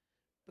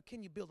 But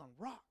can you build on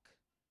rock?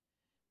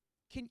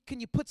 Can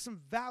you put some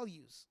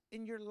values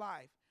in your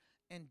life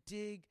and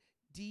dig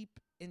deep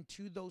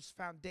into those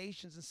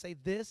foundations and say,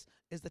 this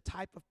is the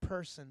type of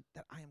person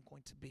that I am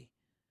going to be.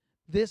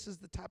 This is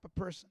the type of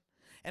person.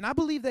 And I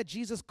believe that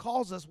Jesus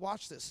calls us,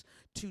 watch this,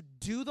 to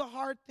do the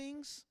hard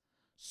things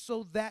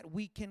so that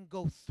we can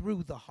go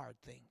through the hard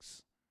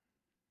things.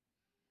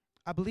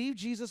 I believe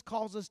Jesus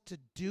calls us to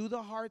do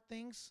the hard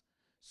things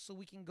so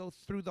we can go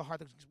through the hard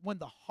things. When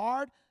the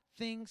hard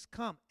things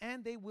come,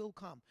 and they will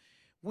come,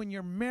 when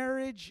your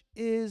marriage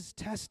is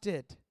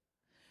tested,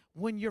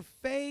 when your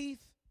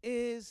faith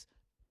is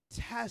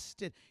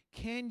tested,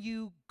 can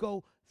you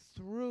go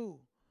through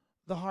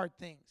the hard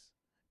things?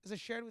 As I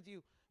shared with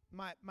you,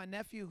 my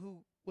nephew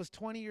who was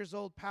 20 years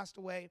old passed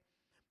away,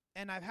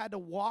 and I've had to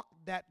walk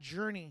that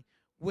journey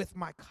with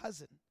my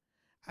cousin.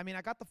 I mean,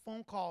 I got the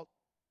phone call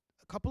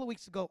a couple of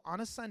weeks ago on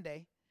a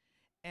Sunday,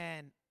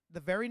 and the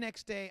very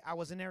next day I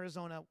was in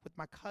Arizona with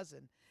my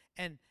cousin,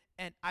 and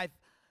I've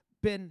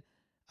been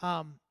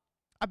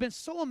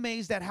so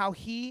amazed at how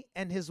he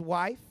and his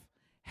wife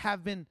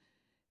have been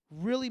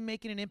really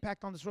making an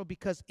impact on this world,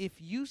 because if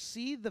you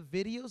see the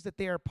videos that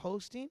they are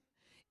posting,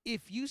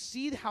 if you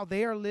see how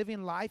they are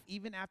living life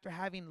even after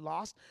having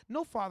lost,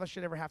 no father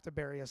should ever have to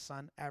bury a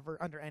son ever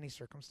under any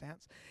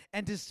circumstance.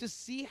 And to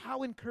just see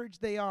how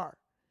encouraged they are.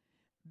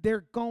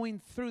 They're going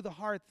through the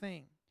hard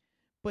thing,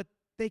 but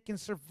they can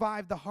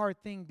survive the hard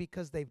thing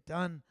because they've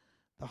done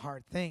the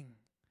hard thing.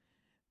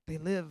 They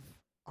live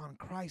on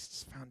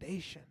Christ's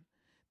foundation.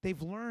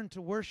 They've learned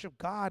to worship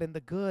God in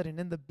the good and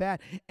in the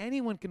bad.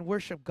 Anyone can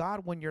worship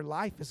God when your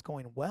life is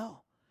going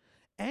well.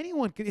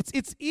 Anyone can.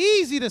 It's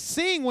easy to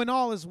sing when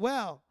all is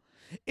well.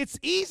 It's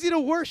easy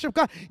to worship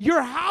God.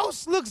 Your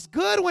house looks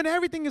good when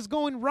everything is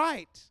going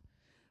right.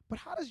 But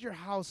how does your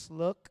house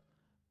look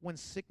when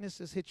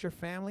sicknesses hit your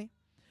family?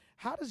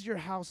 How does your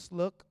house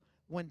look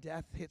when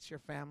death hits your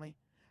family?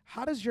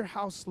 How does your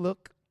house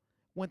look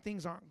when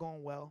things aren't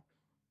going well?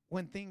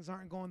 When things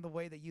aren't going the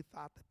way that you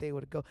thought that they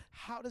would go?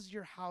 How does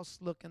your house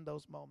look in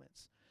those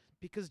moments?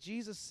 Because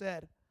Jesus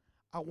said,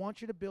 I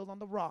want you to build on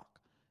the rock,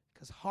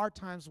 because hard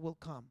times will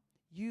come.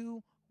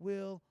 You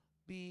will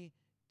be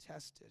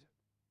tested.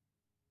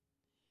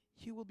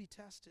 You will be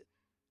tested.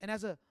 And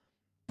as a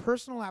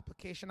personal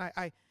application,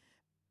 I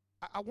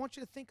want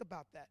you to think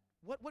about that.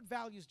 What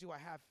values do I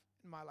have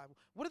in my life?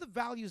 What are the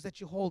values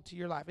that you hold to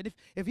your life? And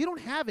if you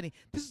don't have any,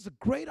 this is a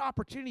great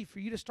opportunity for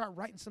you to start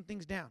writing some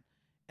things down.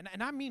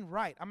 And I mean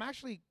write. I'm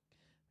actually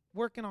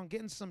working on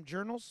getting some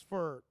journals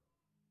for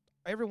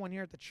everyone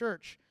here at the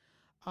church.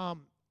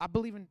 I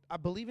believe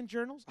in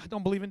journals. I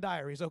don't believe in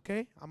diaries,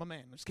 okay? I'm a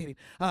man. I'm just kidding.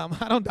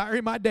 I don't diary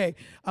my day,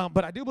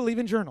 but I do believe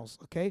in journals,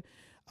 okay?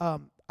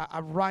 I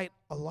write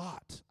a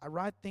lot. I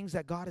write things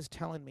that God is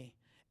telling me.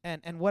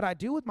 And what I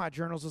do with my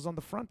journals is on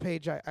the front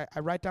page, I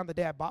write down the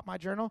day I bought my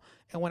journal,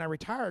 and when I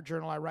retire a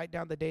journal, I write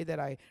down the day that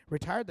I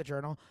retired the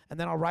journal, and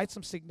then I'll write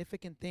some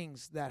significant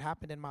things that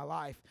happened in my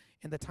life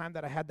in the time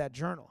that I had that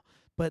journal.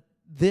 But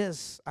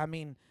this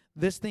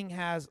thing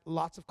has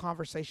lots of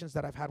conversations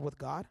that I've had with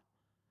God.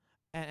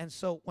 And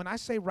so when I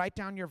say write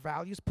down your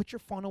values, put your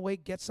phone away,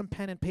 get some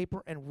pen and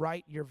paper, and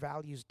write your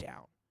values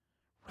down.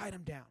 Write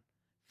them down.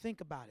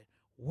 Think about it.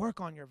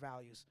 Work on your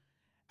values.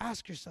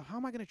 Ask yourself, how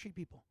am I going to treat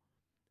people?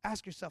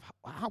 Ask yourself,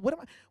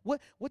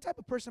 what type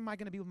of person am I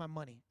going to be with my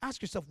money?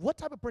 Ask yourself, what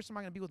type of person am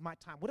I going to be with my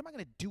time? What am I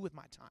going to do with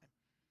my time?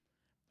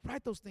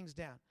 Write those things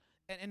down.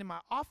 And in my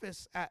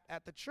office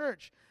at the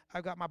church,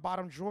 I've got my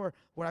bottom drawer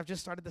where I've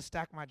just started to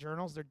stack my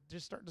journals. They're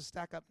just starting to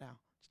stack up now.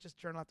 It's just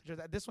journal after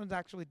journal. This one's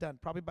actually done.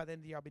 Probably by the end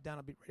of the year, I'll be done.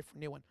 I'll be ready for a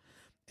new one.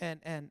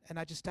 And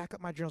I just stack up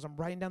my journals. I'm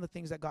writing down the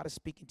things that God is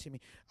speaking to me.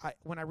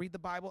 When I read the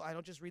Bible, I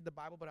don't just read the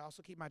Bible, but I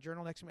also keep my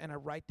journal next to me, and I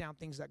write down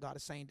things that God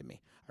is saying to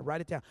me. I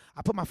write it down.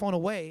 I put my phone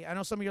away. I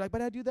know some of you are like,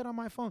 but I do that on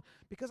my phone.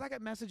 Because I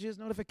got messages,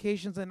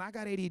 notifications, and I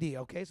got ADD,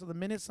 okay? So the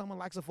minute someone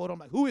likes a photo, I'm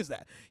like, who is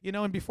that?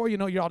 And before you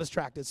know, you're all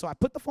distracted. So I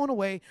put the phone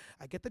away.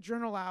 I get the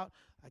journal out.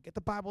 I get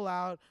the Bible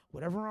out,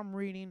 whatever I'm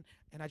reading,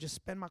 and I just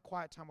spend my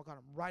quiet time with God.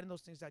 I'm writing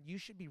those things down. You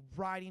should be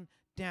writing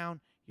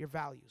down your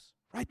values.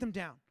 Write them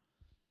down.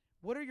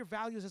 What are your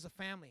values as a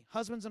family?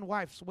 Husbands and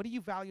wives, what do you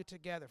value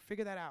together?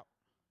 Figure that out.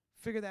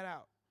 Figure that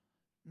out.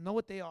 Know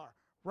what they are.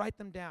 Write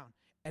them down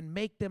and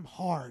make them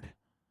hard.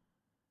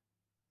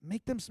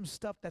 Make them some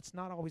stuff that's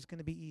not always going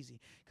to be easy.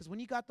 Because when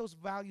you got those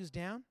values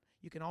down,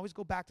 you can always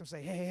go back to them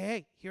and say,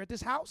 hey, here at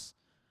this house,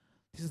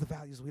 these are the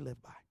values we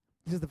live by.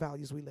 These are the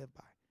values we live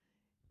by.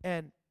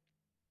 And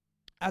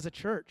as a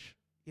church,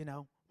 when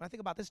I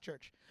think about this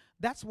church,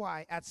 that's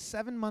why at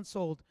 7 months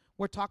old,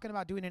 we're talking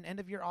about doing an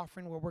end-of-year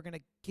offering where we're going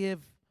to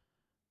give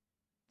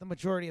the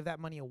majority of that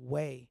money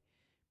away,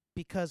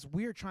 because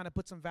we're trying to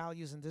put some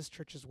values in this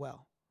church as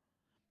well.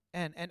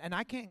 And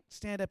I can't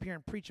stand up here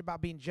and preach about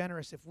being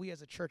generous if we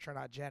as a church are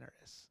not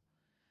generous.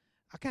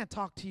 I can't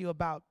talk to you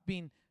about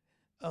being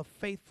a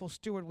faithful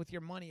steward with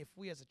your money if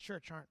we as a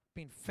church aren't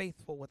being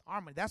faithful with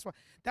our money. That's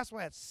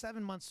why at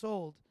 7 months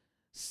old,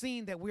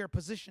 seeing that we are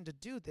positioned to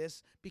do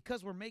this,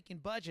 because we're making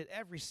budget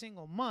every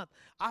single month,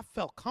 I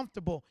felt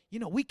comfortable.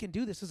 We can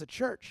do this as a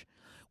church.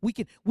 We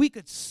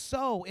could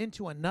sow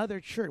into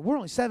another church. We're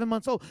only 7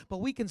 months old, but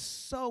we can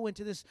sow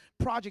into this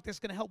project that's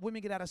going to help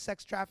women get out of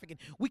sex trafficking.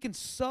 We can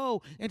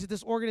sow into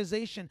this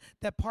organization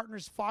that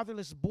partners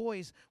fatherless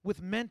boys with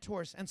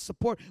mentors and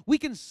support. We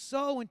can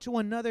sow into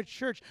another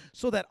church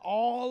so that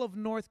all of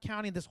North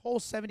County, this whole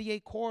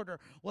 78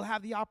 corridor, will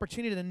have the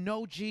opportunity to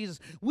know Jesus.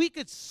 We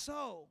could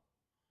sow.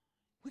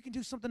 We can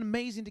do something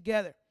amazing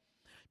together,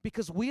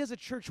 because we as a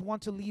church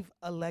want to leave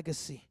a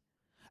legacy.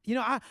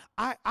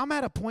 I'm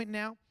at a point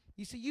now.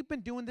 You see, you've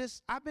been doing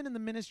this. I've been in the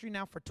ministry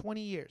now for 20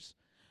 years.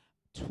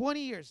 20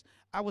 years.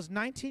 I was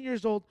 19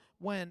 years old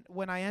when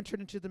I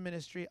entered into the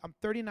ministry. I'm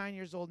 39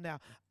 years old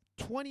now.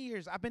 20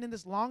 years. I've been in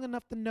this long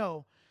enough to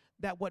know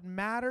that what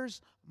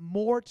matters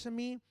more to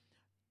me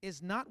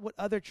is not what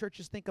other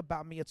churches think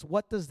about me. It's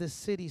what does this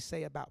city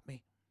say about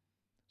me.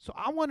 So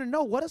I want to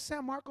know, what does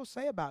San Marcos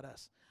say about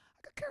us?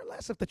 I could care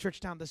less if the church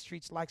down the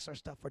streets likes our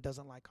stuff or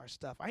doesn't like our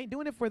stuff. I ain't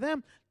doing it for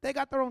them. They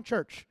got their own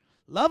church.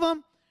 Love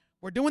them.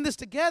 We're doing this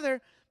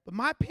together. But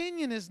my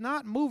opinion is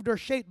not moved or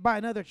shaped by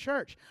another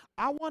church.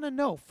 I want to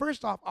know,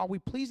 first off, are we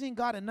pleasing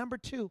God? And number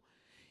two,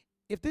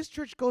 if this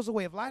church goes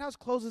away, if Lighthouse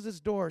closes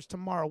its doors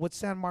tomorrow, would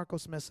San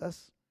Marcos miss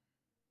us?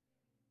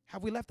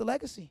 Have we left a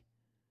legacy?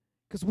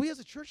 Because we as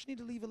a church need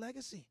to leave a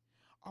legacy.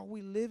 Are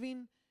we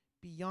living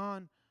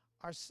beyond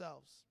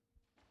ourselves?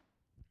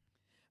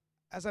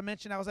 As I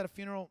mentioned, I was at a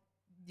funeral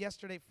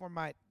yesterday for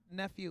my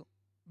nephew.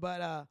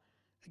 But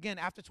again,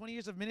 after 20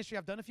 years of ministry,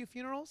 I've done a few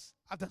funerals.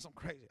 I've done some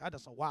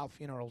wild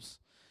funerals.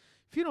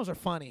 Funerals are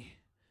funny.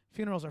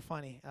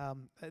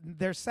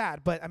 They're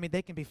sad, but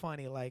they can be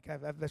funny. Like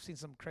I've seen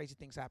some crazy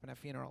things happen at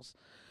funerals.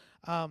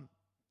 But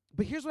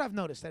here's what I've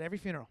noticed at every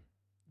funeral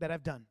that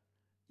I've done.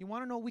 You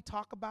want to know what we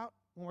talk about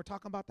when we're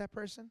talking about that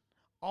person?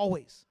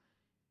 Always.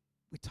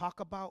 We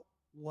talk about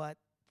what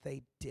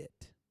they did.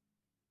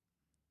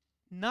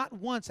 Not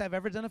once have I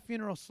ever done a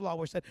funeral slaw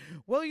where I said,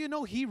 well,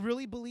 he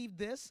really believed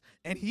this,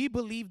 and he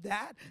believed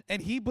that,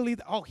 and he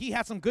believed, he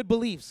had some good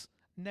beliefs.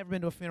 Never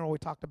been to a funeral where we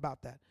talked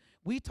about that.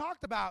 We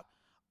talked about,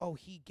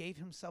 he gave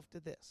himself to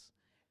this,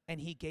 and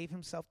he gave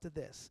himself to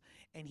this,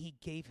 and he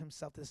gave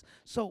himself to this.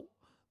 So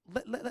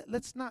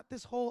let's not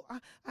this whole,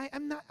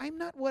 I'm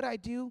not what I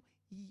do.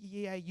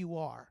 Yeah, you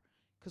are.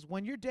 Because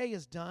when your day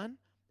is done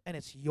and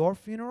it's your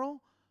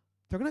funeral,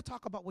 they're going to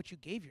talk about what you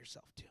gave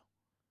yourself to.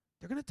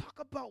 They're going to talk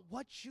about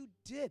what you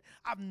did.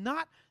 I've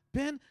not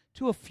been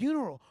to a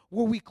funeral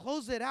where we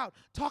close it out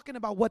talking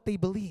about what they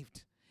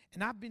believed.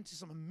 And I've been to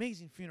some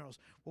amazing funerals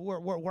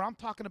where I'm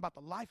talking about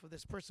the life of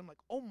this person. I'm like,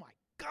 oh, my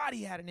God,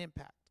 he had an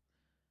impact.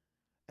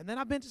 And then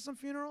I've been to some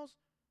funerals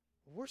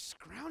where we're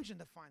scrounging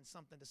to find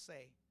something to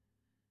say.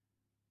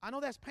 I know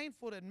that's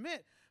painful to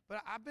admit,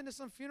 but I've been to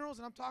some funerals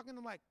and I'm talking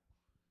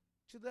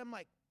to them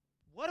like,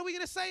 what are we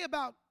going to say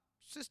about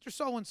Sister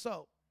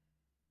So-and-so?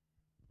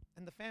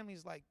 And the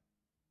family's like,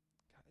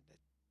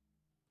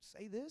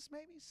 say this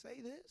maybe,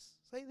 say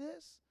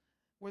this,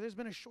 where there's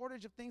been a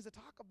shortage of things to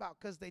talk about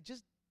because they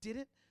just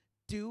didn't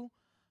do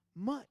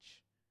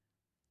much.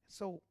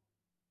 So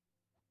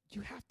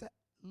you have to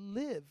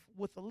live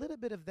with a little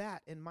bit of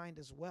that in mind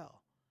as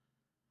well.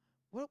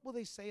 What will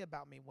they say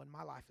about me when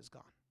my life is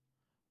gone?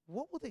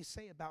 What will they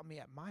say about me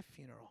at my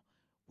funeral?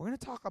 We're going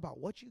to talk about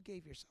what you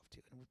gave yourself to,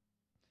 and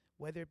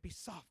whether it be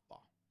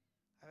softball.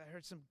 I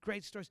heard some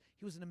great stories.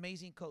 He was an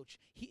amazing coach.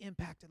 He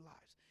impacted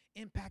lives.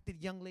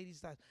 impacted young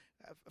ladies. A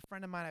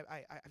friend of mine,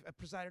 I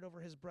presided over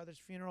his brother's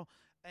funeral,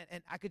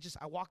 and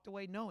I walked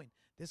away knowing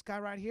this guy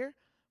right here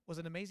was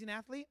an amazing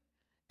athlete,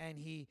 and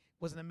he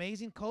was an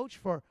amazing coach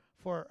for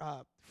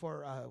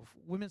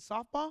women's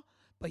softball.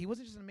 But he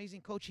wasn't just an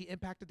amazing coach; he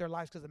impacted their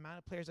lives because the amount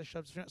of players that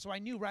showed up. So I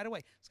knew right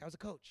away this guy was a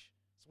coach.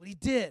 That's what he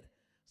did.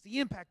 It's the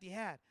impact he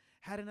had.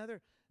 Had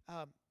another.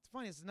 It's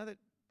funny. It's another.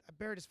 I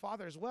buried his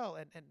father as well,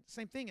 and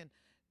same thing. And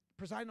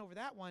presiding over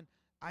that one,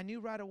 I knew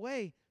right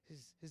away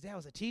his dad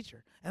was a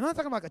teacher. And I'm not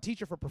talking about a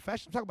teacher for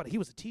profession. I'm talking about he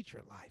was a teacher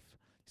in life.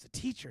 He's a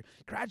teacher.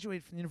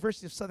 Graduated from the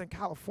University of Southern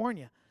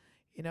California.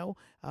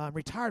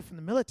 Retired from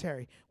the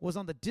military. Was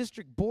on the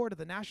district board of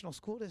the National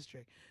School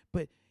District.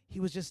 But he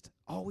was just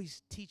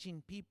always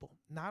teaching people.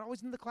 Not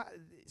always in the class.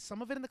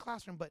 Some of it in the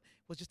classroom, but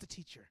was just a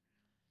teacher.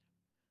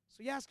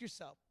 So you ask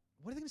yourself,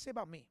 what are they going to say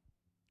about me?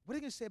 What are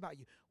they going to say about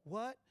you?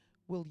 What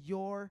will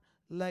your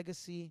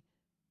legacy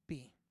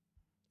be?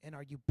 And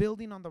are you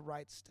building on the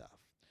right stuff?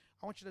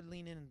 I want you to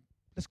lean in and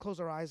let's close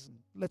our eyes and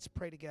let's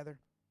pray together.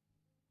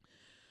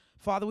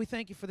 Father, we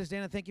thank you for this day,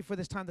 and I thank you for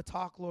this time to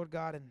talk, Lord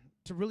God, and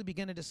to really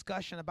begin a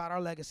discussion about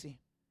our legacy.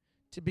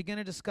 To begin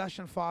a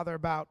discussion, Father,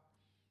 about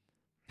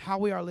how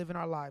we are living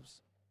our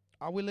lives.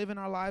 Are we living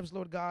our lives,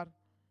 Lord God,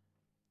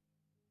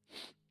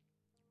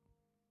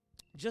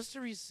 just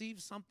to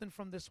receive something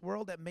from this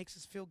world that makes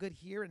us feel good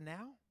here and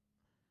now?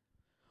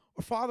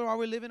 Or, Father, are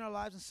we living our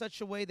lives in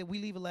such a way that we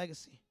leave a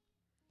legacy?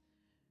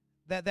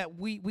 That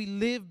we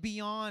live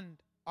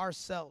beyond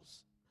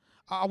ourselves?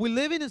 Are we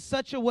living in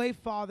such a way,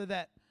 Father,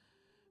 that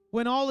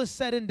when all is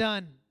said and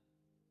done,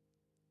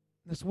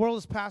 this world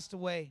has passed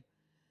away,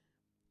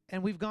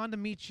 and we've gone to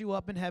meet you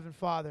up in heaven,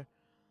 Father?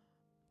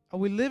 Are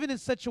we living in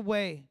such a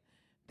way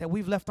that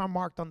we've left our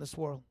mark on this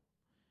world?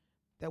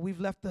 That we've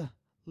left the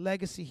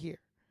legacy here?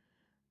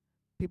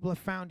 People have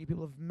found you.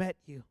 People have met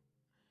you.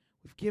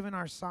 We've given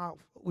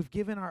ourselves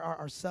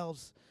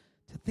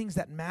to things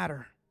that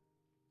matter,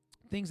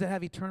 things that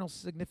have eternal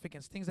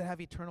significance, things that have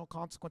eternal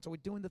consequence. Are we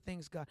doing the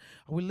things, God?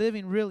 Are we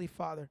living really,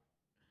 Father,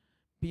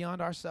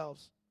 beyond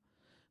ourselves?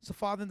 So,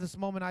 Father, in this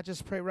moment, I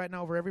just pray right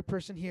now over every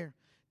person here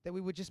that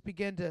we would just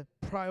begin to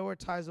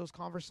prioritize those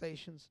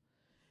conversations,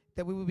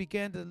 that we would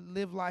begin to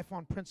live life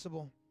on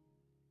principle,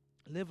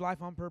 live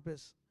life on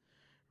purpose,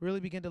 really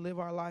begin to live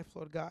our life,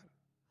 Lord God,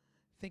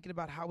 thinking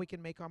about how we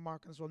can make our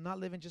mark on this world, not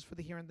living just for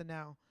the here and the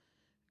now.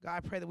 God, I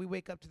pray that we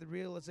wake up to the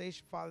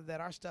realization, Father, that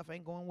our stuff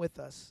ain't going with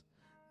us.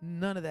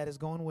 None of that is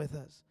going with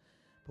us.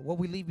 But what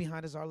we leave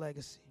behind is our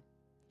legacy.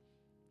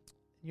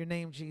 In your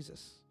name,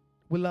 Jesus,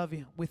 we love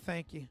you. We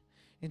thank you.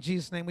 In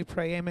Jesus' name we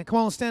pray, amen. Come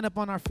on, stand up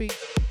on our feet.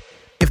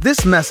 If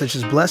this message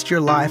has blessed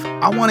your life,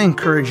 I want to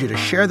encourage you to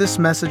share this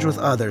message with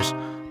others,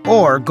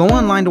 or go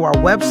online to our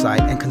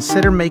website and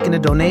consider making a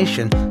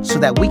donation so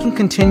that we can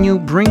continue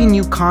bringing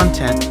you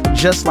content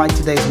just like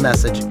today's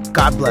message.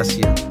 God bless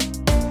you.